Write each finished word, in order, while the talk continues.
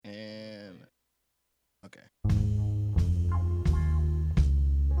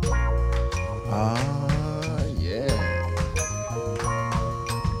Yeah.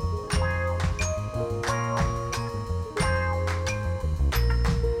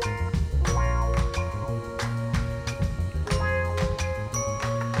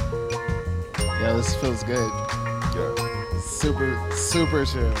 Yo, this feels good. Yeah, Super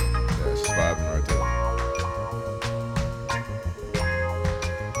chill. yeah, it's just vibing right there.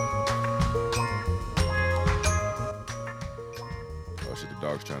 Oh shit, the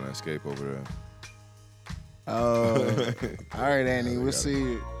dog's trying to escape over there. Oh, all right, Annie. Yeah, We'll we got see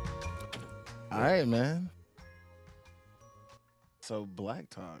you. All right, man. So Black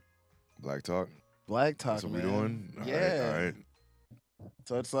Talk. Black Talk. Black Talk, That's what man. we doing. Yeah. All right.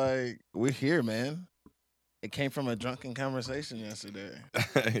 So it's like we're here, man. It came from a drunken conversation yesterday,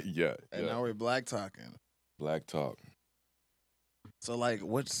 Yeah, and yeah. now we're Black Talking. Black Talk. So like,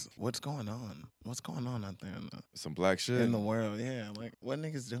 what's going on? What's going on out there Some black shit. in the world? Yeah, like what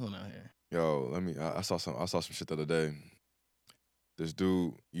niggas doing out here? Yo, let me. I saw some shit the other day. This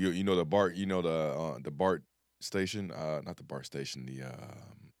dude, you know the BART, the BART station, not the BART station.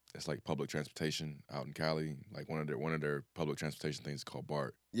 It's like public transportation out in Cali. Like one of their public transportation things is called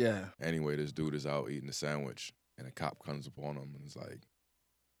BART. Yeah. Anyway, this dude is out eating a sandwich, and a cop comes up on him and is like,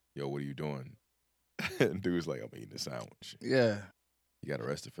 "Yo, what are you doing?" And dude's like, "I'm eating a sandwich." Yeah. He got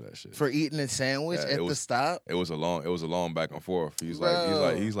arrested for that shit. For eating a sandwich Yeah, at it the stop? It was a long back and forth. He's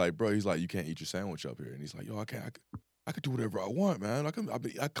Bro. like, bro, you can't eat your sandwich up here. And he's like, yo, I could do whatever I want, man. I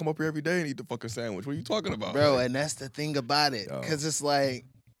come up here every day and eat the fucking sandwich. What are you talking about, Bro, Like, and that's the thing about it. Yo. Because it's like,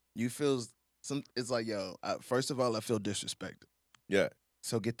 you feel it's like, yo, first of all, I feel disrespected. yeah,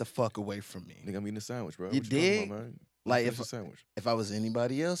 So get the fuck away from me. nigga, I'm eating a sandwich, bro. You What talking dig? about, man? Like, Finish if the sandwich. I was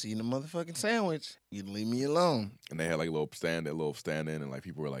anybody else eating a motherfucking sandwich, you'd leave me alone. And they had like a little stand in, and like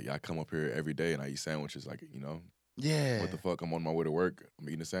people were like, yeah, I come up here every day and I eat sandwiches. Like, Yeah. what the fuck? I'm on my way to work. I'm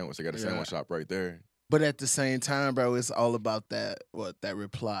eating a sandwich. They got a Yeah. sandwich shop right there. But at the same time, bro, it's all about that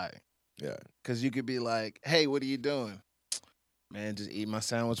reply. Yeah, Because you could be like, hey, what are you doing? Man, just eat my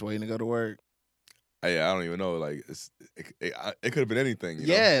sandwich waiting to go to work. I don't even know. Like, it could have been anything. You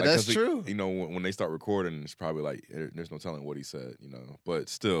know? Yeah, Like, that's 'cause true. When they start recording, it's probably like there's no telling what he said. But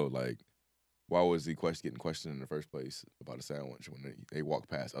still, like, why was he getting questioned in the first place about a sandwich when they walk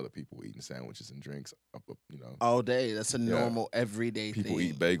past other people eating sandwiches and drinks? All day. That's a normal, everyday People thing.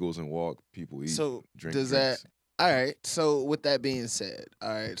 eat bagels and walk. People eat. So drink does drinks. that? All right. So with that being said, all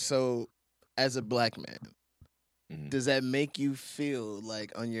right. So as a black man, Mhm. does that make you feel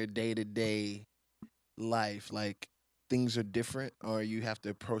like on your day to day life, like things are different, or you have to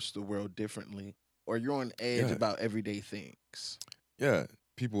approach the world differently, or you're on edge Yeah. about everyday things? Yeah,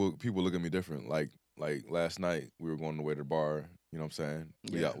 people look at me different. Like last night, we were going the way to the bar. You know what I'm saying?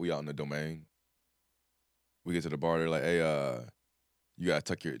 Yeah. We out in the domain. We get to the bar. They're like, hey, you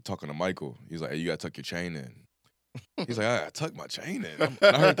gotta talking to Michael. He's like, hey, you gotta tuck your chain in. He's like, I gotta tuck my chain in. And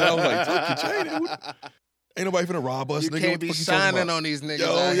I heard that. I was like, tuck your chain in. Ain't nobody finna rob us, You nigga. can't What the be fuck you talking shining about? on these niggas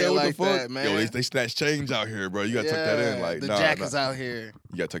Yo, out here what like the fuck? that, man. Yo, they snatch change out here, bro. You gotta tuck that in. Yeah, Like, the nah, jackets nah. out here.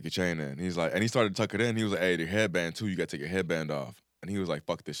 You gotta tuck your chain in. He's like, and he started to tuck it in. He was like, hey, the headband too. You gotta take your headband off. And he was like,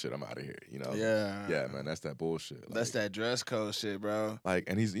 fuck this shit. I'm out of here. Yeah. Yeah, man. That's that bullshit. That's Like, that dress code shit, bro. Like,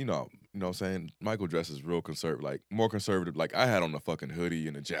 and he's, you know what I'm saying? Michael dresses real conservative, like more conservative. Like, I had on a fucking hoodie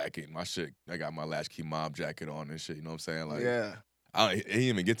and a jacket. My shit, I got my Latchkey Mob jacket on and shit. You know what I'm saying? Like, Yeah. He didn't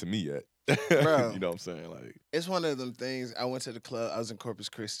even get to me yet. Bro. You know what I'm saying? Like, It's one of them things. I went to the club. I was in Corpus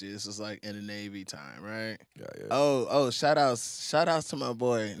Christi. This was like in the Navy time, right? yeah. Oh, shout outs to my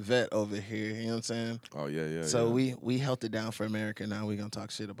boy Vet over here. You know what I'm saying? Oh, yeah. So we held it down for America. Now we gonna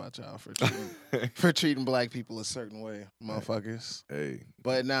talk shit about y'all for treating black people a certain way, motherfuckers. Hey.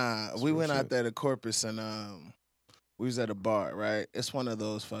 But nah, That's we real went out shit. there to Corpus and we was at a bar, right? It's one of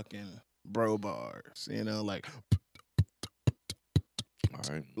those fucking bro bars, like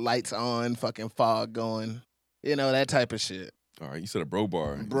All right. lights on, fucking fog going, that type of shit. All right. You said a bro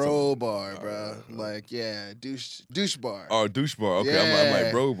bar. Bro bar, Oh, bro. yeah. Like, yeah, douche bar. Oh, a douche bar. Okay. I'm Yeah.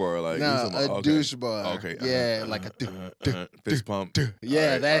 like bro bar. Like, No, you talking about- a okay. douche bar. Okay. Yeah, like a fist pump. yeah, All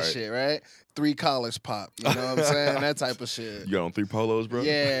right, that all right. shit, right? 3 collars pop. You know what I'm saying? That type of shit. You got on 3 polos, bro?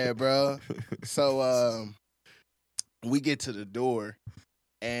 Yeah, bro. So we get to the door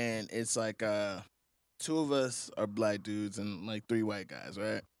and it's like 2 of us are black dudes and like 3 white guys,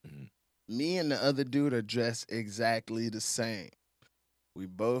 right? Mhm. Me and the other dude are dressed exactly the same. We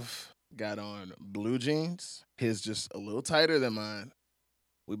both got on blue jeans. His just a little tighter than mine.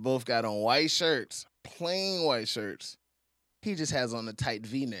 We both got on white shirts, plain white shirts. He just has on a tight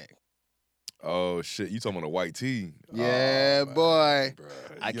V-neck. Oh, shit. You talking about a white tee? Yeah, Oh, boy. man,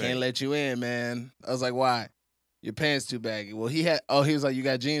 bruh. I You can't ain't- let you in, man. I was like, why? your pants too baggy. Well, he was like, you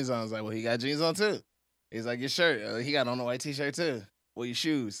got jeans on. I was like, well, he got jeans on too. He's like, your shirt. He got on a white t-shirt too. Well, your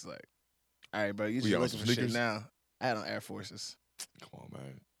shoes. Like, all right, bro, you We just got on looking some for shit sneakers? now. I had on Air Forces. Come on,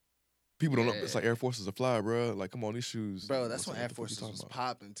 man. People don't know. It's like Yeah. Air Forces are fly, bro. Like, come on, these shoes. Bro, that's what when Air the fuck you Forces talking was about?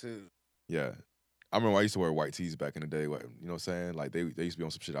 popping too. Yeah. I remember I used to wear white tees back in the day. You know what I'm saying? Like, they used to be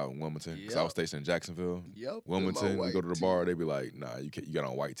on some shit out in Wilmington. Because I was Yep. stationed in Jacksonville. Yep. Wilmington, we go to the bar, they be like, nah, you got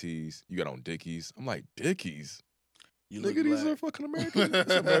on white tees. You got on Dickies. I'm like, Dickies? You look Nigga, these black. are fucking American.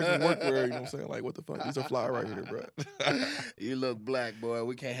 These are American workwear. You know what I'm saying? Like, what the fuck? These are fly right here, bro. You look black, boy.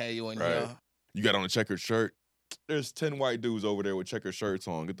 We can't have you in Right. here. You got on a checkered shirt. There's 10 white dudes over there with checkered shirts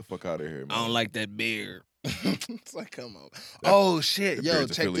on. Get the fuck out of here, man. I don't like that beard. It's like, come on. Oh shit. the Yo,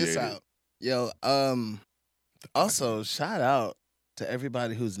 beard's check this affiliated. out. Yo, also shout out to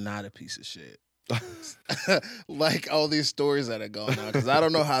everybody who's not a piece of shit. Like all these stories that are going on. Cause I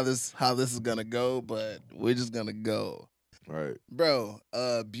don't know how this is gonna go, but we're just gonna go. Right. Bro,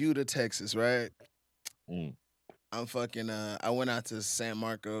 Buda, Texas, right? Mm. I'm fucking I went out to San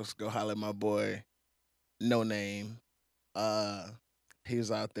Marcos, go holler at my boy, No Name. He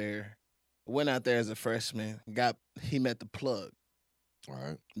was out there. Went out there as a freshman. He met the plug. All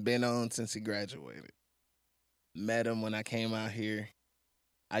right. Been on since he graduated. Met him when I came out here.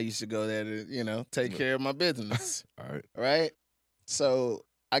 I used to go there to, take care of my business. All right. Right? So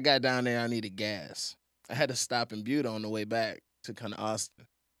I got down there, I needed gas. I had to stop in Butte on the way back to kind of Austin.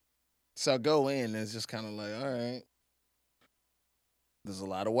 So I go in, and it's just kind of like, all right. There's a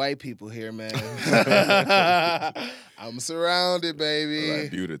lot of white people here, man. I'm surrounded, baby.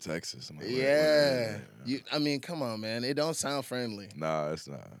 Like Buda, Texas. I'm like, Yeah. wait. Come on, man. It don't sound friendly. Nah, it's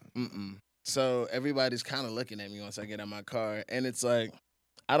not. Mm-mm. So everybody's kind of looking at me once I get out my car, and it's like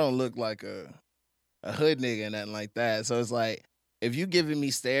I don't look like a hood nigga or nothing like that. So it's like if you giving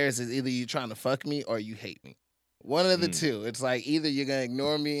me stares, it's either you trying to fuck me or you hate me. One of the two. It's like either you're gonna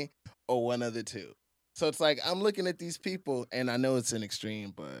ignore me or one of the two. So it's like I'm looking at these people, and I know it's an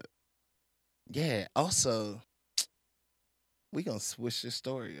extreme, but yeah. Also, we gonna switch this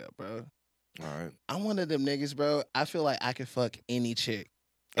story up, bro. All right. I'm one of them niggas, bro. I feel like I could fuck any chick.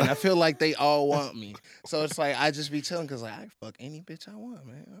 And I feel like they all want me. So it's like I just be chilling because like I can fuck any bitch I want,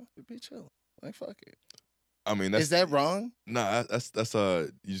 man. I be chilling. Like fuck it. I mean, Is that wrong? Nah, that's you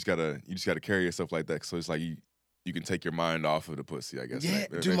just gotta carry yourself like that. So it's like you can take your mind off of the pussy, I guess. Yeah.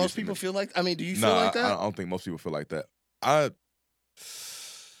 Like, Do most people feel like? I mean, do you feel Nah, like that? I don't think most people feel like that. I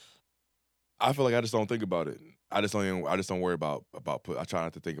feel like I just don't think about it. I just don't worry about I try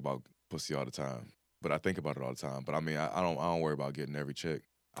not to think about pussy all the time, but I think about it all the time. But I mean, I don't worry about getting every chick.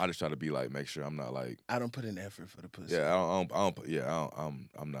 I just try to be like, make sure I'm not like. I don't put in effort for the pussy. Yeah, I'm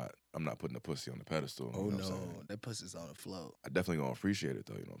not putting the pussy on the pedestal. Oh you know no, what I'm saying? that pussy's on the float. I definitely gonna appreciate it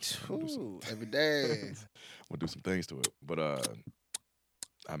though. You know what I'm saying? Ooh, every day. We'll do some things to it, but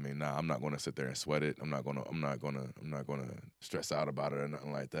I mean, nah, I'm not gonna sit there and sweat it. I'm not gonna stress out about it or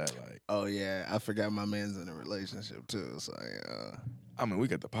nothing like that. Like, Oh yeah, I forgot my man's in a relationship too. So I mean, we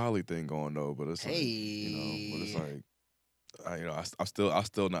got the poly thing going though, but it's like, but it's like. I'm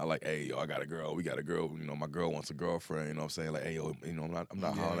still not like, hey, yo, I got a girl, we got a girl, my girl wants a girlfriend, you know what I'm saying? Like, hey, yo, I'm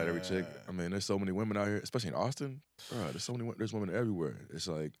not hollering at every chick. I mean, there's so many women out here, especially in Austin, bro, there's women everywhere. It's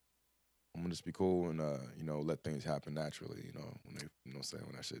like, I'm gonna just be cool and, let things happen naturally, when they, when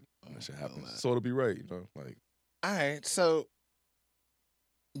that shit happens. So it'll be right, like. All right, so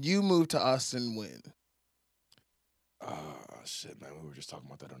you moved to Austin when? Shit, man, we were just talking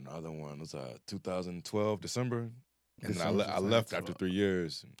about that on the other one. It was 2012, December. And then I left after 3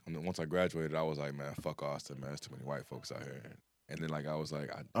 years. And then once I graduated, I was like, man, fuck Austin, man. There's too many white folks out here. And then, like, I was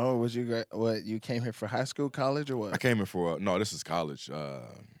like... you came here for high school, college, or what? I came here for... no, this is college.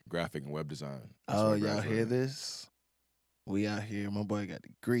 Graphic and web design. Oh, y'all hear this? We out here. My boy got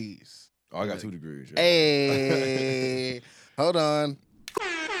degrees. Oh, I got 2 degrees. Yeah. Hey! Hold on.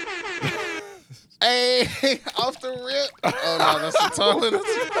 Hey! Off the rip. Oh, no, that's the toilet.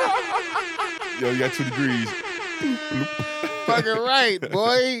 Yo, you got 2 degrees. Fucking right,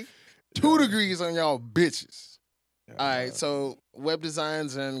 boy. 2 degrees on y'all bitches. Yeah, all right, so web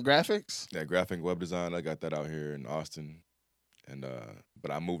designs and graphics? Yeah, graphic and web design. I got that out here in Austin. And but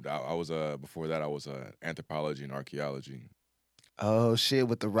I moved out. I was before that I was anthropology and archaeology. Oh shit,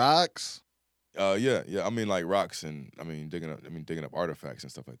 with the rocks? Yeah. I mean like rocks and digging up artifacts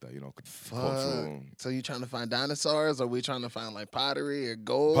and stuff like that, cultural. So you trying to find dinosaurs, or we trying to find like pottery or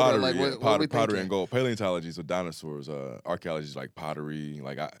gold? Pottery, or like, yeah. what we pottery thinking? and gold. Paleontology is with dinosaurs. Archaeology is like pottery.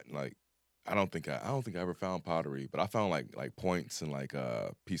 I don't think I ever found pottery, but I found like points and like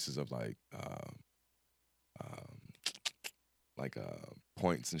pieces of like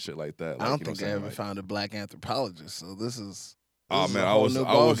points and shit like that. Like, I don't you know what think I'm I saying? ever Like, found a black anthropologist. So this is oh a man, whole new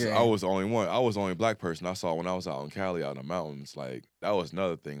ball game. I was the only one. I was the only black person I saw when I was out in Cali, out in the mountains. Like that was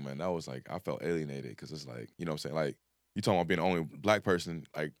another thing, man. That was like I felt alienated because it's like, you know what I'm saying? Like you talking about being the only black person,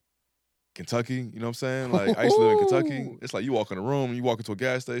 like Kentucky, you know what I'm saying? Like I used to live in Kentucky. It's like you walk in a room, you walk into a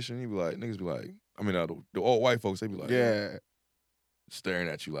gas station, you be like, niggas be like, I mean, the old white folks, they be like, Yeah. staring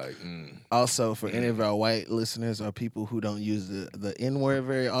at you like, Also, for any of our white listeners or people who don't use the N word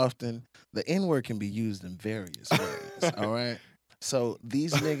very often, the N word can be used in various ways. All right. So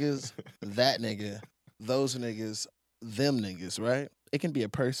these niggas, that nigga, those niggas, them niggas, right? It can be a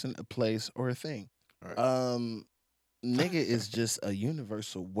person, a place, or a thing. Right. Nigga is just a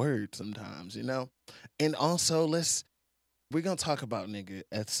universal word sometimes, you know? And also we're gonna talk about nigga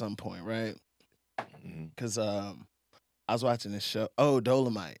at some point, right? Cause I was watching this show. Oh,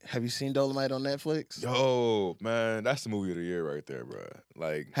 Dolomite. Have you seen Dolomite on Netflix? Yo, man, that's the movie of the year right there, bro.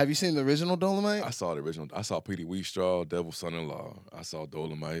 Like, Have you seen the original Dolomite? I saw the original. I saw Petey Wheatstraw, Devil's Son-in-Law. I saw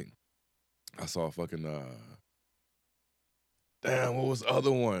Dolomite. I saw fucking damn, what was the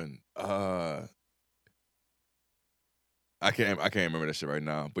other one? I can't remember that shit right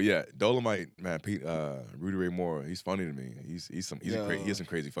now. But yeah, Dolomite, man, Rudy Ray Moore, he's funny to me. He has some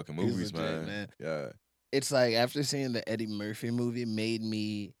crazy fucking movies, legit, man. Yeah. It's like after seeing the Eddie Murphy movie made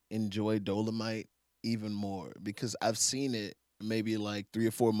me enjoy Dolomite even more because I've seen it maybe like 3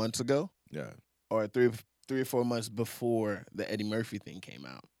 or 4 months ago. Yeah. Or three or 4 months before the Eddie Murphy thing came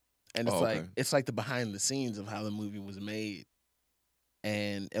out. And it's it's like the behind the scenes of how the movie was made.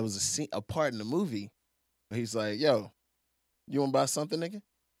 And it was a part in the movie where he's like, yo, you want to buy something, nigga?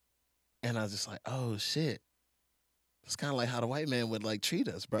 And I was just like, oh, shit. It's kind of like how the white man would, like, treat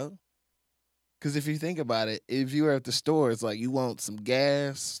us, bro. Because if you think about it, if you were at the store, it's like, you want some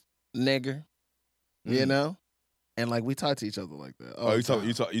gas, nigger, you know? And, like, we talk to each other like that. Oh, you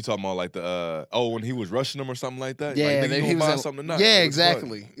talking about, like, the, when he was rushing him or something like that? Yeah. Like, nigga, you gonna buy something or not? Yeah, Like,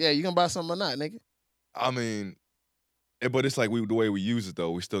 exactly. Yeah, you gonna buy something or not, nigga? I mean... But it's like the way we use it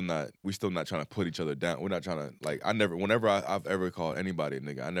though, we still not trying to put each other down. We're not trying to like whenever I've ever called anybody a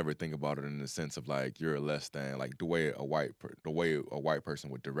nigga, I never think about it in the sense of like you're less than, like the way a white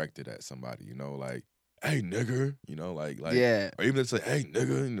person would direct it at somebody, you know, like hey nigger, you know, like yeah, or even if they say hey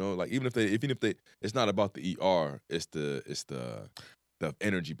nigger, you know, like even if they it's not about the it's the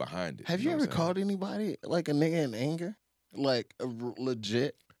energy behind it. Have you ever called anybody like a nigga in anger, like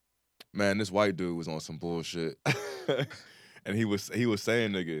legit? Man, this white dude was on some bullshit. And he was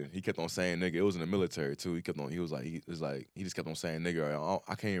saying nigga. He kept on saying nigga. It was in the military too. He just kept on saying nigga.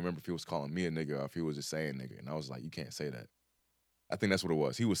 I can't even remember if he was calling me a nigga or if he was just saying nigga. And I was like, you can't say that. I think that's what it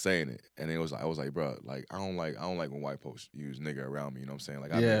was. He was saying it, and I was like, bro, like I don't like when white folks use nigga around me. You know what I'm saying?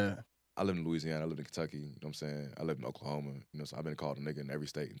 Like I live in Louisiana. I live in Kentucky. You know what I'm saying? I live in Oklahoma. You know, so I've been called a nigga in every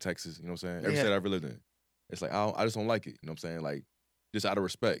state. In Texas. You know what I'm saying? Every state I've ever lived in. It's like I just don't like it. You know what I'm saying? Like. Just out of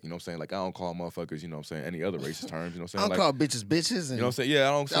respect, you know what I'm saying? Like, I don't call motherfuckers, you know what I'm saying, any other racist terms, you know what I'm saying? I don't call bitches bitches. And you know what I'm saying? Yeah,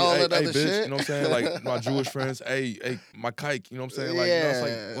 I don't say, all hey, that other bitch, shit. you know what I'm saying? Like, my Jewish friends, hey, my kike, you know what I'm saying? Like, yeah. you know, it's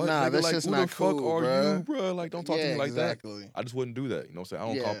like, what? Nah, nigga, that's like, just who not the cool, fuck are bruh. you, bro? Like, don't talk to me like exactly. that. I just wouldn't do that, you know what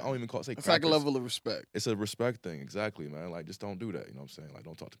I'm saying? I don't even say It's crackers. like a level of respect. It's a respect thing, exactly, man. Like, just don't do that, you know what I'm saying? Like,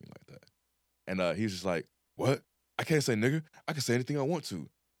 don't talk to me like that. And he was just like, what? I can't say nigga. I can say anything I want to.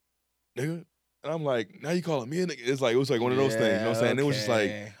 Nigga. And I'm like, now you calling me a nigga? It was like one of those things, you know what I'm saying? Okay. It was just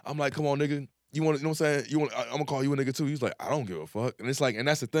like, I'm like, come on, nigga. You want, you know what I'm saying? I'm gonna call you a nigga too. He's like, I don't give a fuck. And it's like, and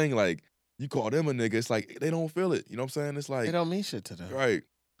that's the thing, like, you call them a nigga, it's like they don't feel it. You know what I'm saying? It's like it don't mean shit to them. Right.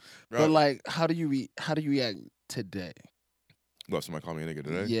 But like, how do you react today? What, somebody call me a nigga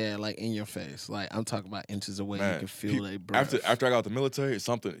today? Yeah, like in your face. Like I'm talking about inches away. Man, you can feel they breath. After I got out the military,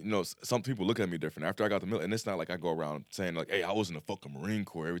 something, you know, some people look at me different. After I got the military, and it's not like I go around saying like, hey, I was in the fucking Marine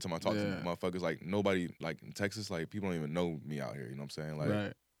Corps. Every time I talk to motherfuckers, like nobody, like in Texas, like people don't even know me out here. You know what I'm saying?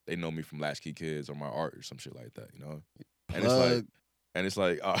 Like they know me from Latchkey Kids or my art or some shit like that. You know? Plug. And it's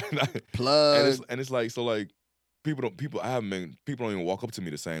like plug. And it's like, so like people don't even walk up to me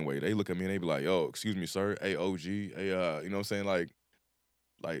the same way. They look at me and they be like, yo, excuse me, sir. Hey, OG. Hey, you know what I'm saying? Like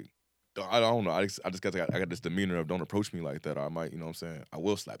I don't know. I got this demeanor of don't approach me like that. Or I might, you know what I'm saying? I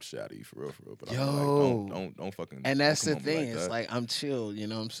will slap shit out of you for real. But I'm like, don't fucking. And that's the thing. It's like I'm chill. You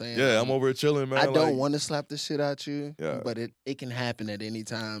know what I'm saying? Yeah, I'm over here chilling, man. I don't want to slap the shit out you. Yeah. But it can happen at any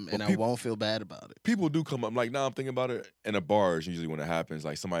time, and I won't feel bad about it. People do come up. Like now, I'm thinking about it in a bars. Usually when it happens,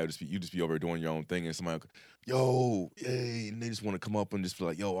 like somebody you just be over doing your own thing, and somebody, yo, hey, and they just want to come up and just be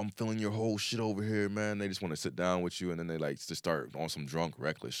like, yo, I'm feeling your whole shit over here, man. They just want to sit down with you, and then they like just start on some drunk,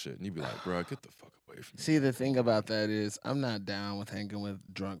 reckless shit, and you be like, bro, get the fuck away from me. See, the thing about that is, I'm not down with hanging with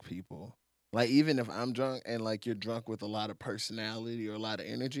drunk people. Like even if I'm drunk and like you're drunk with a lot of personality or a lot of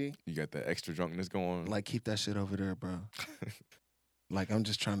energy, You got that extra drunkenness going. like keep that shit over there, bro. Like I'm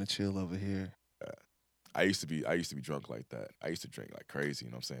just trying to chill over here. I used to be drunk like that. I used to drink like crazy,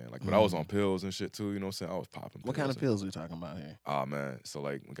 you know what I'm saying? Like when I was on pills and shit too, you know what I'm saying? I was popping pills. What kind of pills are we talking about here? Oh man. So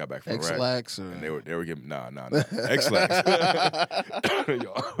like we got back from Iraq X-Lax or and they were giving X-Lax.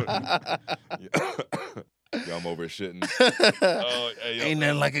 Yo, I'm over shitting. Oh, hey, yo, ain't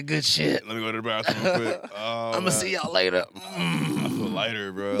nothing like a good shit. Let me go to the bathroom real quick. I'm gonna see y'all later. I feel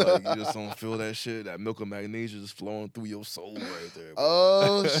lighter, bro. Like you just don't feel that shit. That milk of magnesia just flowing through your soul right there. Bro.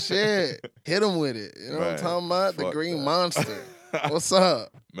 Oh shit! Hit him with it. You know what I'm talking about? The green monster. What's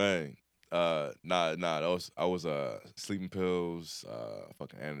up, man? Nah. I was sleeping pills,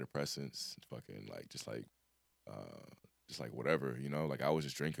 fucking antidepressants, fucking just like whatever, you know. Like I was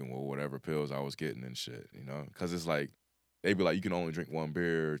just drinking with whatever pills I was getting and shit, you know. Because it's like they be like, you can only drink 1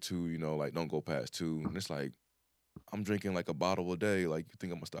 beer or 2, you know, like don't go past 2. And it's like I'm drinking like a bottle a day. Like you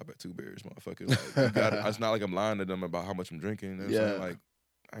think I'm gonna stop at 2 beers, motherfucker? Like, you got it. It's not like I'm lying to them about how much I'm drinking. You know what I'm saying? Like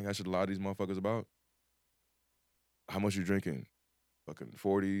I ain't got shit to lie to these motherfuckers about. How much you drinking? Fucking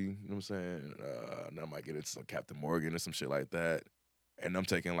 40, you know what I'm saying? Then I might get into some Captain Morgan or some shit like that. And I'm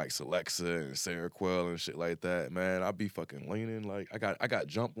taking like Celexa and Seroquel and shit like that. Man, I be fucking leaning. Like I got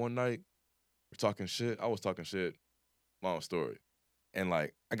jumped one night. We're talking shit. I was talking shit. Long story. And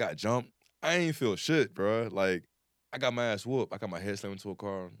like I got jumped. I ain't feel shit, bro. Like I got my ass whooped. I got my head slammed into a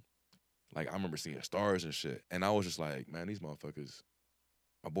car. Like I remember seeing stars and shit. And I was just like, man, these motherfuckers.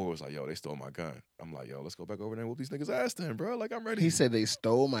 My boy was like, yo, they stole my gun. I'm like, yo, let's go back over there and whoop these niggas' ass then, bro. Like, I'm ready. He said they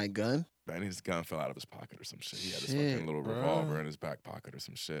stole my gun? Man, his gun fell out of his pocket or some shit. He had this fucking little revolver in his back pocket or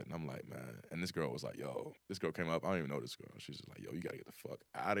some shit. And I'm like, man. And this girl was like, yo. This girl came up. I don't even know this girl. She's just like, yo, you got to get the fuck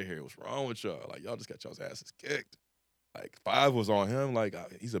out of here. What's wrong with y'all? Like, y'all just got y'all's asses kicked. Like, 5 was on him. Like,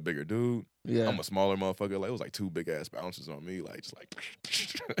 he's a bigger dude. Yeah. I'm a smaller motherfucker. Like, it was like 2 big-ass bouncers on me. Like, just like,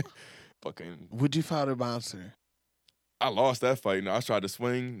 fucking. Would you fight a bouncer? I lost that fight. You know, I tried to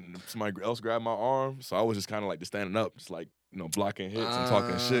swing. Somebody else grabbed my arm. So I was just kind of like just standing up, just like, you know, blocking hits and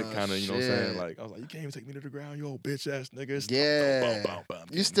talking shit, kind of, you know what I'm saying? Like, I was like, you can't even take me to the ground, you old bitch ass nigga. Yeah.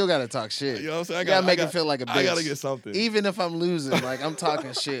 You still got to talk shit. You know what I'm saying? You got to make it feel like a bitch. I got to get something. Even if I'm losing, like, I'm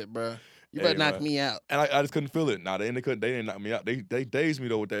talking shit, bro. You better knock me out. And I just couldn't feel it. Nah, they didn't knock me out. They dazed me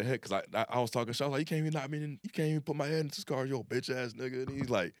though with that hit, because I was talking shit. I was like, you can't even knock me in. You can't even put my head in the scar, you old bitch ass nigga. And he's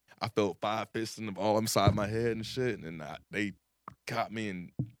like, I felt 5 fists in all inside my head and shit. And then they caught me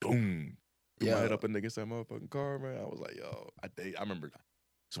and boom. Threw my head up against that motherfucking car, man. I was like, yo, I remember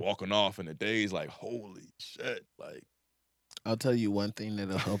just walking off in the days like, holy shit. Like, I'll tell you one thing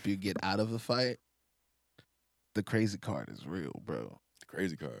that'll help you get out of a fight. The crazy card is real, bro. The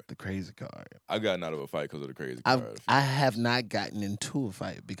crazy card. The crazy card. I've gotten out of a fight because of the crazy card. I have not gotten into a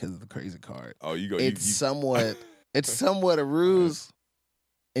fight because of the crazy card. Oh, you go. It's somewhat a ruse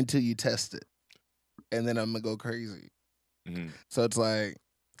until you test it, and then I'm gonna go crazy. Mm-hmm. So it's like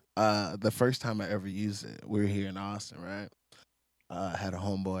the first time I ever used it, we were here in Austin, right? I had a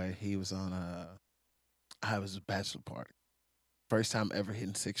homeboy. He was on I was a bachelor party. First time ever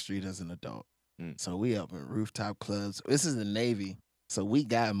hitting 6th Street as an adult. So we up in rooftop clubs. This is the Navy, so we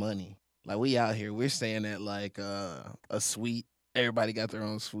got money. Like we out here, we're staying at like a suite. Everybody got their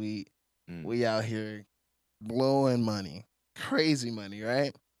own suite. We out here blowing money, crazy money,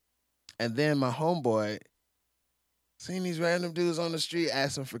 right? And then my homeboy seen these random dudes on the street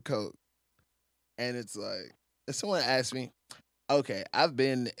asking for coke. And it's like, if someone asked me, okay, I've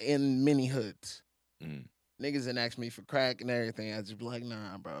been in many hoods. Niggas done asked me for crack and everything. I'd just be like,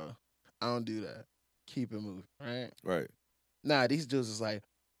 nah, bro, I don't do that. Keep it moving, right? Right. Nah, these dudes is like,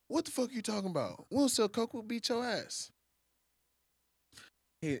 what the fuck you talking about? We don't sell coke, we'll beat your ass.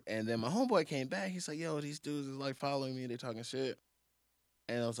 And then my homeboy came back. He's like, yo, these dudes is like following me. They talking shit.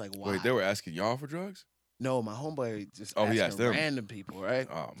 And I was like, why? Wait, they were asking y'all for drugs? No, my homeboy just he asked asking them. random people, right?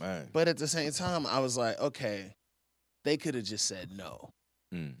 Oh, man. But at the same time, I was like, okay, they could have just said no.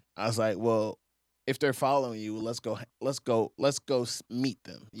 I was like, well, if they're following you, let's go meet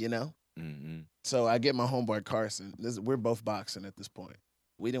them, you know? So I get my homeboy Carson. We're both boxing at this point.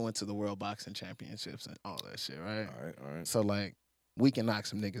 We done went to the World Boxing Championships and all that shit, right? All right. So like, we can knock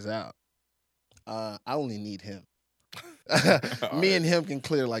some niggas out. I only need him. Me and him can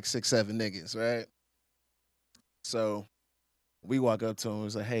clear like 6-7 niggas, right? So we walk up to him and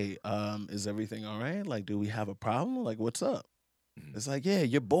was like, hey, is everything all right? Like, do we have a problem? Like, what's up? It's like, yeah,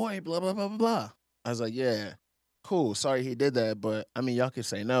 your boy, blah, blah, blah, blah, blah. I was like, yeah, cool. Sorry he did that, but I mean, y'all could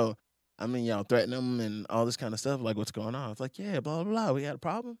say no. I mean, y'all threaten him and all this kind of stuff. Like, what's going on? I was like, yeah, blah, blah, blah. We had a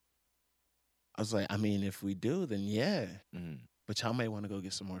problem. I was like, I mean, if we do, then yeah. but y'all may want to go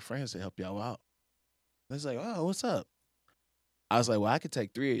get some more friends to help y'all out. And it's like, oh, what's up? I was like, well, I could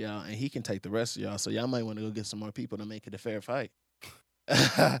take 3 of y'all, and he can take the rest of y'all. So y'all might want to go get some more people to make it a fair fight.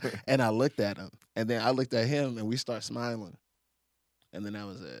 And I looked at him, and then I looked at him, and we start smiling. And then that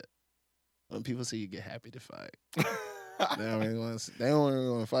was it. When people see you get happy to fight, they don't really want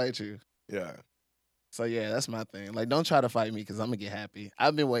to fight you. Yeah. So yeah, that's my thing. Like, don't try to fight me because I'm gonna get happy.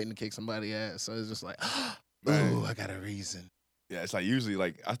 I've been waiting to kick somebody's ass, so it's just like, Man. ooh, I got a reason. Yeah, it's like usually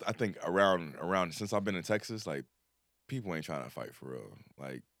like I think around since I've been in Texas, like people ain't trying to fight for real.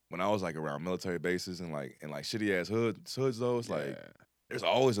 Like when I was like around military bases and like shitty ass hoods though, it's like there's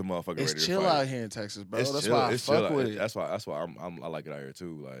always a motherfucker ready to fight. It's chill out here in Texas, bro. It's That's chill, why I it's fuck chill. with it. That's why I like it out here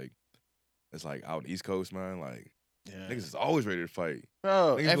too. Like it's like out in the East Coast, man. Like niggas is always ready to fight.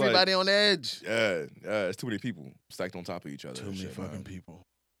 Bro, Niggas everybody on edge. Yeah, it's too many people stacked on top of each other. Too many shit, fucking man. people.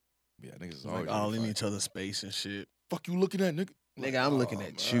 Yeah, niggas is always Like all ready in to fight. each other's space and shit. Fuck you looking at, nigga? Nigga, I'm looking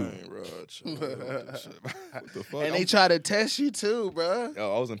at you. Bro, what the fuck? And they try to test you too, bro.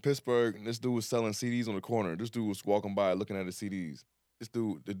 Yo, I was in Pittsburgh and this dude was selling CDs on the corner. This dude was walking by looking at the CDs.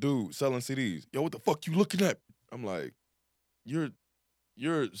 The dude selling CDs. Yo, what the fuck you looking at? I'm like, you're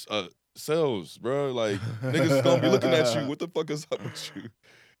sales, bro. Like, niggas is gonna be looking at you. What the fuck is up with you?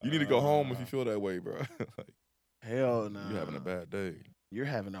 You need to go home if you feel that way, bro. Like, hell no. You're having a bad day. You're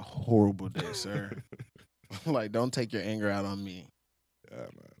having a horrible day, sir. Like, don't take your anger out on me. Yeah,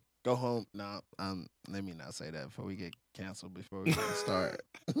 man. Go home. No, let me not say that before we get canceled, before we get start.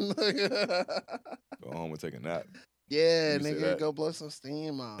 Go home and take a nap. Yeah, You say nigga, that? go blow some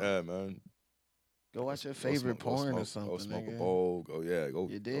steam out. Yeah, man. Go watch your Go favorite porn or Go something, smoke nigga. a bowl. Go, yeah. Go.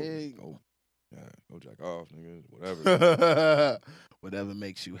 You dig? Go jack off, nigga. Whatever. Whatever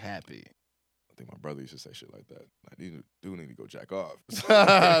makes you happy. I think my brother used to say shit like that. Like, you do need to go jack off.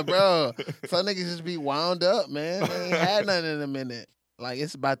 Bro, some niggas just be wound up, man. They ain't had nothing in a minute. Like,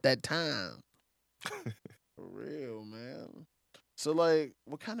 it's about that time. For real, man. So, like,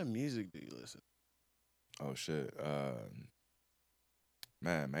 what kind of music do you listen to? Oh, shit.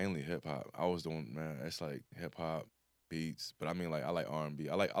 Man, mainly hip hop. I was doing, man, it's like hip hop beats. But I mean, like, I like R&B.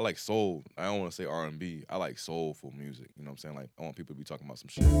 I like soul. I don't want to say R&B. I like soulful music. You know what I'm saying? Like, I want people to be talking about some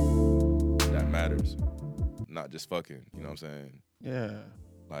shit that matters. Not just fucking, you know what I'm saying? Yeah.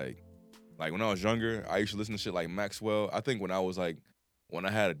 Like when I was younger, I used to listen to shit like Maxwell. I think when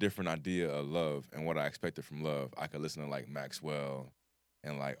I had a different idea of love and what I expected from love, I could listen to like Maxwell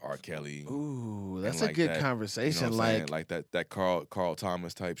and like R. Kelly. Ooh, that's and a like good that, conversation. You know what I'm saying? Like that Carl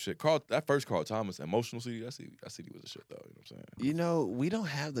Thomas type shit. That first Carl Thomas emotional CD, that CD was a shit though. You know what I'm saying? you know, we don't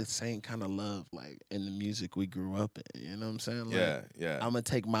have the same kind of love like in the music we grew up in. You know what I'm saying? Like, Yeah. I'm gonna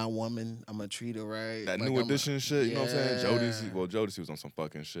take my woman. I'm gonna treat her right. That like, new edition shit. You know what I'm saying? Yeah. Jodeci was on some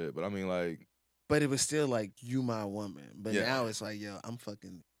fucking shit, but I mean like. But it was still like, you my woman. But Yeah. now it's like, yo, I'm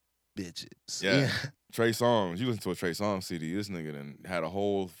fucking bitches. Yeah. Trey Songz. You listen to a Trey Songz CD. This nigga done had a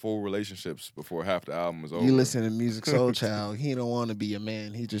whole full relationships before half the album was over. You listen to Music Soul Child. He don't want to be a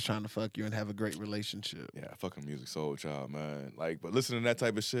man. He just trying to fuck you and have a great relationship. Yeah, fucking Music Soul Child, man. Like, but listening to that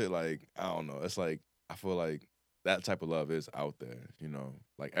type of shit, like, I don't know. It's like, I feel like that type of love is out there, you know?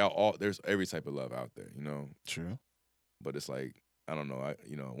 Like, there's every type of love out there, you know? True. But it's like, I don't know.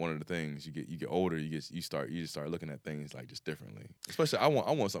 One of the things you get older, you just start looking at things like just differently. Especially, I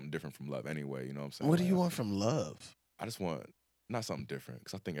want something different from love anyway. You know what I'm saying? What do you want from love? I just want not something different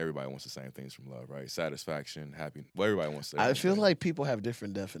because I think everybody wants the same things from love, right? Satisfaction, happy. Well, everybody wants. I feel like people have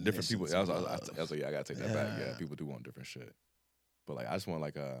different definitions. Different people. I was of like, yeah, I gotta take that back. Yeah, Yeah. people do want different shit. But like, I just want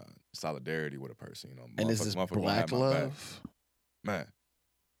like a solidarity with a person. You know, and is this motherfucker wanna have black my back. love? Man.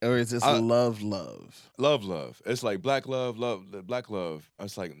 Or is this love? Love. It's like black love. Black love.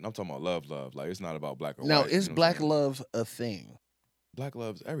 It's like, I'm talking about love. Like, it's not about black or Now, white. is you know what I'm black saying? love a thing? Black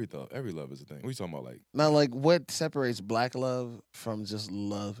love's every love is a thing. What you talking about? Like, Now, like, what separates black love from just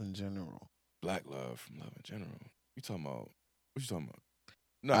love in general? black love from love in general. You talking about? What you talking about?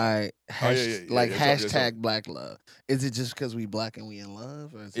 No. All right, like yeah, hashtag black love. Is it just because we black and we in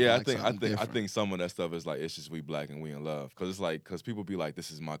love? Or is it Yeah, like something I different? think some of that stuff is like it's just we black and we in love because it's like because people be like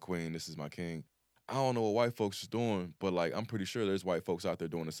this is my queen, this is my king. I don't know what white folks is doing, but like I'm pretty sure there's white folks out there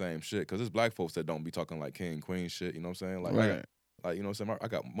doing the same shit because there's black folks that don't be talking like king queen shit. You know what I'm saying? Like, Right. like you know what I'm saying? I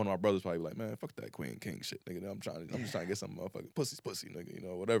got one of my brothers probably be like, man, fuck that queen king shit, nigga. I'm just trying to get some motherfucking pussy, nigga. You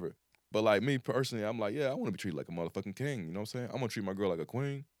know, whatever. But like me personally, I'm like, yeah, I want to be treated like a motherfucking king. You know what I'm saying? I'm gonna treat my girl like a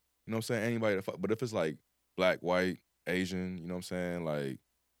queen. You know what I'm saying? Anybody that fuck. But if it's like black, white, Asian, you know what I'm saying? Like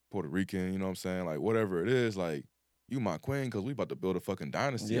Puerto Rican, you know what I'm saying? Like whatever it is, like you my queen because we about to build a fucking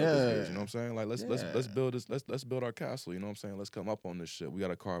dynasty of this bitch. You know what I'm saying? Like let's build this. Let's our castle. You know what I'm saying? Let's come up on this shit. We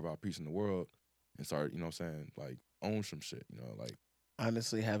gotta carve our piece in the world and start. You know what I'm saying? Like own some shit. You know, like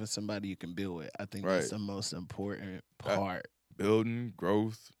Honestly, having somebody you can build with, I think Right. that's the most important part. building,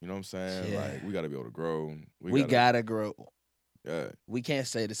 growth. You know what I'm saying? Yeah. Like we got to be able to grow. We gotta grow. Yeah. We can't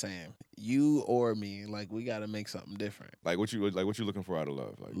stay the same. You or me, like we gotta make something different. Like what you looking for out of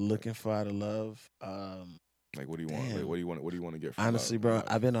love? Like Looking for out of love. Like what do you want? Like, Damn. what do you want to get from Honestly, love? bro,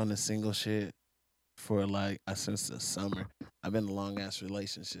 Like, I've been on the single shit for like since the summer. I've been in a long ass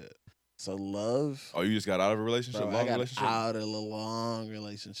relationship. So love. oh, you just got out of a relationship? Bro, I Long got relationship? out of a long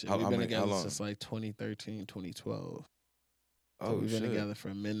relationship. How We've been many- how together long? since like 2013, 2012. Oh, So we've been shit. together for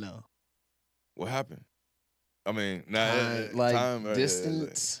a minute now. What happened? I mean,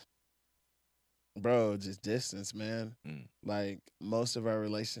 Distance. Bro, just distance, man. Mm. Like most of our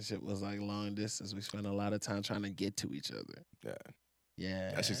relationship was like long distance. We spent a lot of time trying to get to each other. Yeah.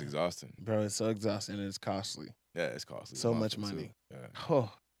 Yeah. That's just exhausting. Bro, it's so exhausting and it's costly. Yeah, it's costly. So It's much monthly, money. too. Yeah.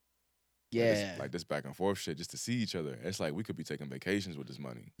 Oh. Yeah. Like this back and forth shit just to see each other. It's like we could be taking vacations with this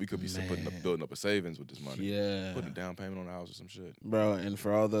money. We could be Man. building up a savings with this money. Yeah. Putting a down payment on the house or some shit. Bro, and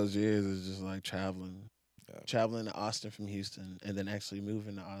for all those years, it's just like traveling. Yeah. Traveling to Austin from Houston and then actually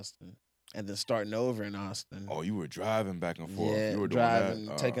moving to Austin and then starting over in Austin. Oh, you were driving back and forth. Yeah, You were driving, doing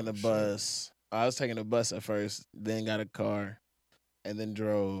that? taking Oh, the shit. bus. I was taking the bus at first, then got a car, and then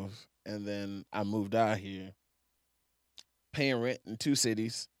drove, and then I moved out here, paying rent in 2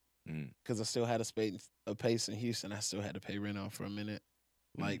 cities Mm. because I still had a pace in Houston. I still had to pay rent on for a minute,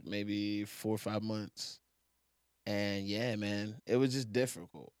 like maybe 4 or 5 months. And yeah, man, it was just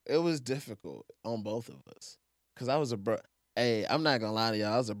difficult. It was difficult on both of us because I was a broke. Hey, I'm not gonna lie to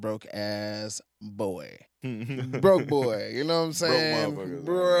y'all. I was a broke ass boy, broke boy. You know what I'm saying?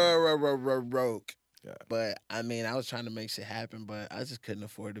 motherfuckers, Broke. Yeah. But I mean, I was trying to make shit happen, but I just couldn't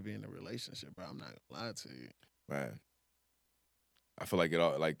afford to be in a relationship, bro. I'm not gonna lie to you. Man, I feel like it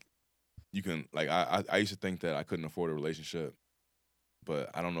all like you can like I used to think that I couldn't afford a relationship,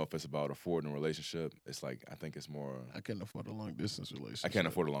 but I don't know if it's about affording a relationship. It's like I think it's more. I couldn't afford a long distance relationship. I can't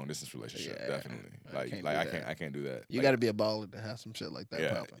afford a long distance relationship. Yeah, definitely. I can't do I that. can't do that. You Like, got to be a baller to have some shit like that.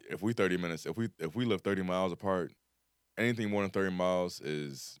 yeah. Popping. If we 30 minutes, if we live 30 miles apart, anything more than 30 miles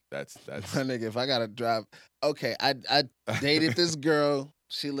is that's My nigga, if I gotta drive, okay. I dated this girl.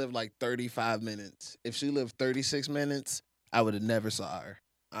 She lived like 35 minutes. If she lived 36 minutes, I would have never saw her.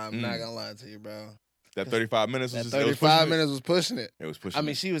 I'm not gonna lie to you, bro. that 35 minutes That was just, it was 35 pushing minutes was pushing it. It was pushing. I mean,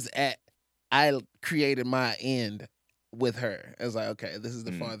 it. she was at. I created my end with her. It was like, okay, this is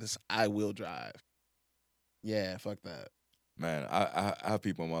the farthest I will drive. Yeah, fuck that. Man, I have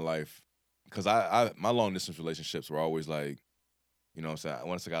people in my life because I my long distance relationships were always like, you know what I'm saying?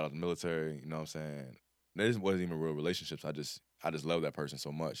 Once I got out of the military, you know what I'm saying? There wasn't even real relationships. I just love that person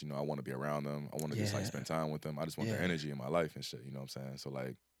so much. You know, I want to be around them. I want to just like Yeah. spend time with them. I just want their Yeah. energy in my life and shit. You know what I'm saying? So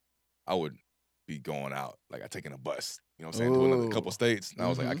like, I would be going out like I taking a bus. You know what I'm saying? Doing a couple Ooh. states. And I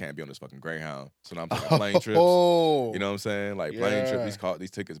was like, I Mhm. can't be on this fucking Greyhound. So now I'm taking plane trips. Oh, You know what I'm saying? Like plane trip, Yeah.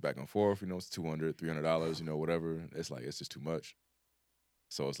 these tickets back and forth, you know, it's $200, $300, you know, whatever. It's like, it's just too much.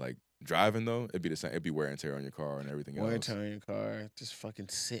 So it's like driving though, it'd be the same. It'd be wear and tear on your car and everything wear and else. tear on your car, just fucking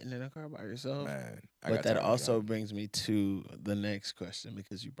sitting in a car by yourself. Man, I But got that tired of also driving. brings me to the next question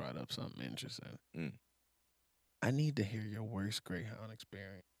because you brought up something interesting. Mm. I need to hear your worst Greyhound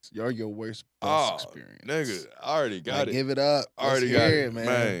experience. Your worst bus experience. Nigga, I already got Like, it. give it up. I already Let's got hear it,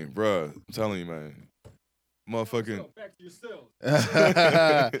 man. bruh. I'm telling you, man. Motherfucking. Back to yourself.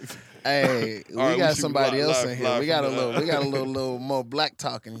 Hey, we All right, we got should somebody live- else live- in here. live We got a from the- little more black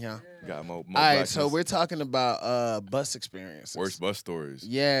talking here. Got more All right, blackness. so we're talking about bus experiences. worst bus stories.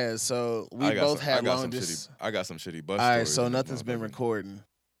 Yeah, so we I got both some- had I got long some distance. shitty. I got some shitty bus All right, stories. so in this nothing's been motherfucker. recording.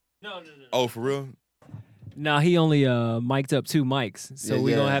 No. Oh, for real? Nah, he only mic'd up 2 mics, so Yeah, we're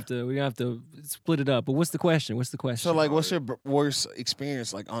yeah. gonna have to split it up. But what's the question? So like, what's your worst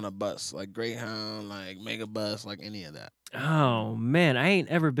experience like on a bus, like Greyhound, like Megabus, like any of that? Oh man, I ain't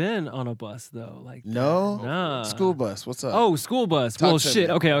ever been on a bus though. Like No, nah. school bus. What's up? Oh, school bus. Talk Well, to shit.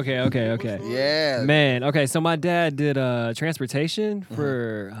 me. Okay. yeah, Man, okay. So my dad did transportation Mm-hmm.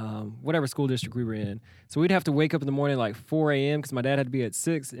 for whatever school district we were in. So we'd have to wake up in the morning like 4 a.m. because my dad had to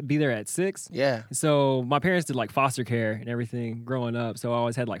be there at 6. yeah. So my parents did like foster care and everything growing up. So I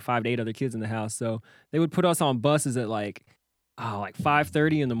always had like 5 to 8 other kids in the house. So they would put us on buses at like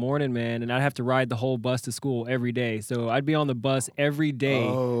 5:30 in the morning, man, and I'd have to ride the whole bus to school every day. So I'd be on the bus every day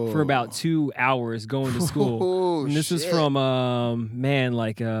for about 2 hours going to school. Oh, And this was shit. from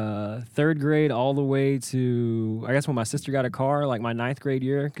like 3rd grade all the way to I guess when my sister got a car, like my 9th grade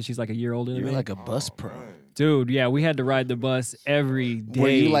year, because she's like a year older than You're me. like a bus pro. Dude, yeah, we had to ride the bus every day. Were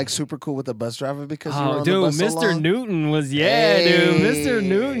you like super cool with the bus driver because you were Oh, on dude, the bus so Mr. long? Newton was, dude. Mr.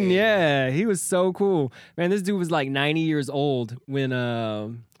 Newton, Hey. yeah. He was so cool. Man, this dude was like 90 years old when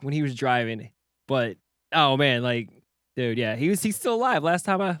he was driving. But, oh, man, like, dude, yeah, he's still alive last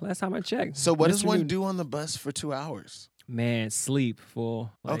time I checked. So what does Mr. one Newton. do on the bus for 2 hours? Man, sleep,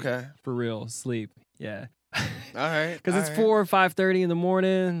 fool. Like, Okay. For real, sleep. Yeah. All right. Because it's all right. 4 or 5:30 in the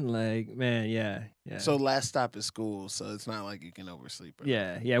morning. Like, man, yeah. So last stop is school, so it's not like you can oversleep. Or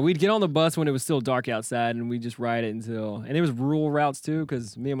Yeah. We'd get on the bus when it was still dark outside, and we'd just ride it until. And it was rural routes too,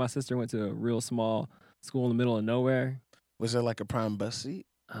 because me and my sister went to a real small school in the middle of nowhere. Was there like a prime bus seat?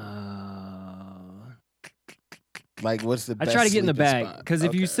 Uh, Like, what's the I best try to get in the sleeping back spot? because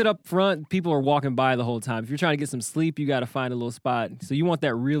if you Okay. sit up front, people are walking by the whole time. If you're trying to get some sleep, you got to find a little spot. So you want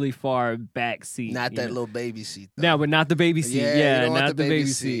that really far back seat, Not you that know? little baby seat. Though. No, but not the baby seat. Yeah, you Yeah, don't want not the the baby baby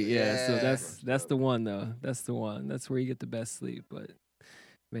seat. seat. Yeah, so Yeah. that's the one though. That's the one. That's where you get the best sleep. But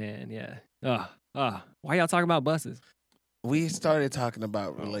man, yeah. Why y'all talking about buses? We started talking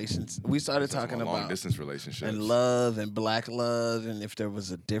about relations. We started talking long about distance relationships and love and black love and if there was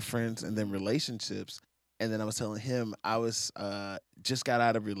a difference and then relationships. And then I was telling him I was just got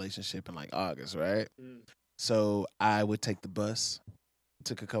out of a relationship in like August, right? So I would take the bus,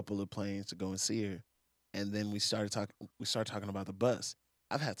 took a couple of planes to go and see her, and then we started talking about the bus.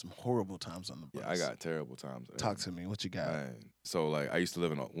 I've had some horrible times on the bus. Yeah, I got terrible times. Talk to me. What you got? Man. So like I used to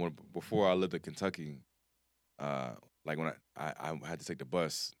live before I lived in Kentucky. Like when I had to take the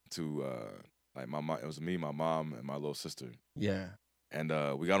bus to like my mom. It was me, my mom, and my little sister. Yeah. And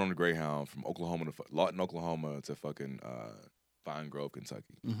we got on the Greyhound from Oklahoma to Lawton, Oklahoma to fucking Pine Grove,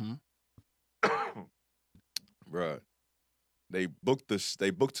 Kentucky. Mm-hmm. Bruh, they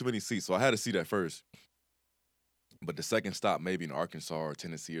booked too many seats, so I had a seat at first. But the second stop, maybe in Arkansas or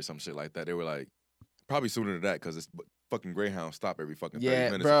Tennessee or some shit like that, they were like, probably sooner than that because it's fucking Greyhound stop every fucking 30 Yeah,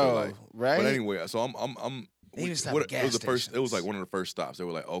 minutes. bro. Like. Right. But anyway, so I'm. They used to have what- gas it was the first. It was like stations. one of the first stops. They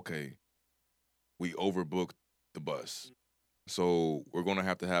were like, okay, we overbooked the bus, so we're gonna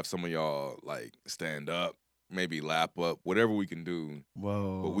have to have some of y'all like stand up, maybe lap up, whatever we can do.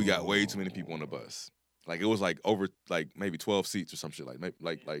 Whoa. But we got way too many people on the bus. Like it was like over like maybe 12 seats or some shit like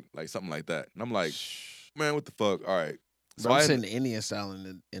something like that. And I'm like, man, what the fuck? All right. So Bro, I'm I sitting Indian style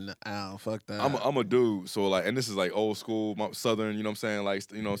in the aisle. Fuck that. I'm a dude, so like, and this is like old school, Southern, you know what I'm saying? Like,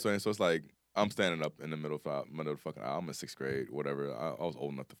 you know what I'm saying? So it's like, I'm standing up in the middle of the fucking aisle. I'm in 6th grade, whatever. I was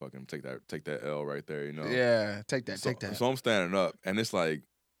old enough to fucking take that L right there, you know? Yeah, take that. So I'm standing up, and it's like,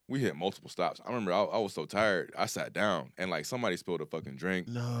 we hit multiple stops. I remember I was so tired, I sat down, and like somebody spilled a fucking drink.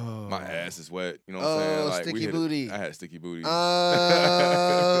 No. My ass is wet, you know what I'm saying? Oh, Like, sticky booty. I had sticky booty.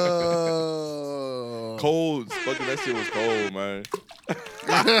 Oh. Cold, fucking that shit was cold, man.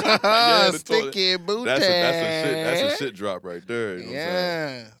 Yeah, the toilet. Sticky booty. That's a shit drop right there. You know what I'm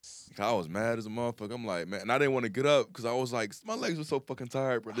saying? Yes. I was mad as a motherfucker. I'm like, man, and I didn't want to get up because I was like, my legs were so fucking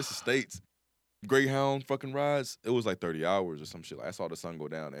tired, bro. This is States. Greyhound fucking rides. It was like 30 hours or some shit. Like, I saw the sun go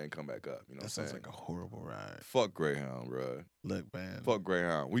down and come back up. You know That what I'm sounds saying? like a horrible ride. Fuck Greyhound, bro. Look, man. Fuck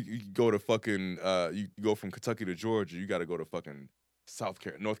Greyhound. You go to fucking, you go from Kentucky to Georgia, you got to go to fucking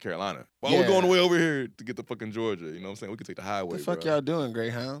North Carolina. Why we going way over here to get to fucking Georgia? You know what I'm saying? We could take the highway, What the fuck bro. y'all doing,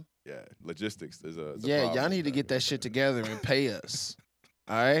 Greyhound? Yeah, logistics is a Yeah, problem y'all with need to get that shit together and pay us.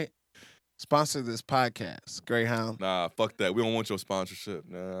 All right? Sponsor this podcast, Greyhound. Nah, fuck that. We don't want your sponsorship.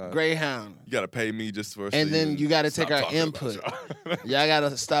 Nah. Greyhound. You got to pay me just for us And to then even you got to stop take our talking about input. y'all. Y'all got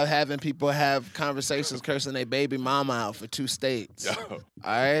to stop having people have conversations cursing their baby mama out for 2 states. Yo. All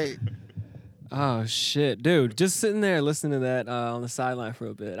right? Oh shit, dude! Just sitting there listening to that on the sideline for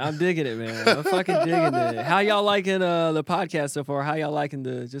a bit. I'm digging it, man. I'm fucking digging it. How y'all liking the podcast so far? How y'all liking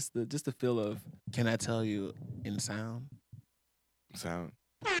the feel of? Can I tell you in sound? Sound.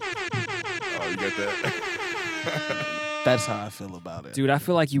 Oh, you got that? That's how I feel about it. Dude, I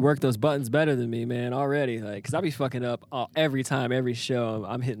feel like you work those buttons better than me, man. Already, like, cause I be fucking up every time, every show.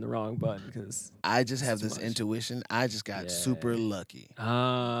 I'm hitting the wrong button because. I just have too this much. intuition. I just got Yeah. super lucky.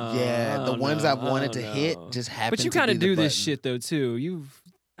 Yeah, The ones I've wanted to hit just happen. But you kind of do this shit though too.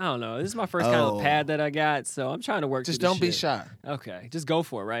 I don't know. This is my first kind Oh. of pad that I got, so I'm trying to work. Just through this don't be shit. shy. Okay, just go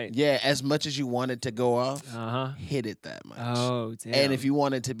for it, right? Yeah, as much as you want it to go off, Uh huh. hit it that much. Oh damn. And if you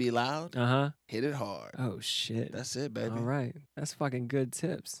want it to be loud, Uh huh. hit it hard. Oh shit. That's it, baby. All right. That's fucking good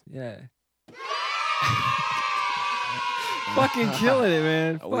tips. Yeah. Fucking killing it,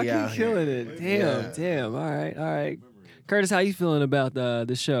 man. We Fucking out here. killing it. Damn, Yeah. damn. All right. Curtis, how you feeling about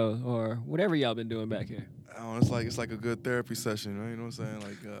the show or whatever y'all been doing back here? Oh, it's like a good therapy session, right? You know what I'm saying?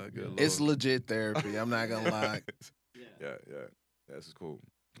 Like good. It's little- legit therapy. I'm not gonna lie. yeah. This is cool.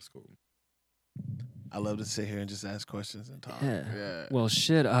 It's cool. I love to sit here and just ask questions and talk. Yeah. Yeah. Well,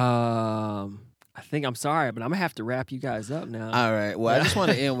 shit. I think I'm sorry, but I'm gonna have to wrap you guys up now. All right. Well, I just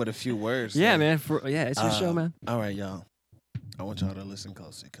want to end with a few words. Yeah, like, man. It's your show, man. All right, y'all. I want y'all to listen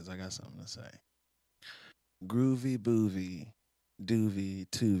closely because I got something to say. Groovy, boovy, doovy,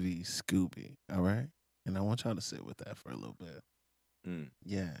 toovy, Scooby. All right? And I want y'all to sit with that for a little bit.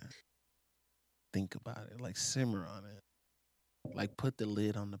 Yeah. Think about it. Like simmer on it. Like put the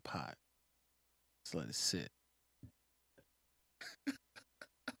lid on the pot. Just let it sit.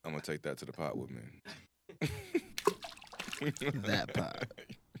 I'm gonna take that to the pot with me. That pot.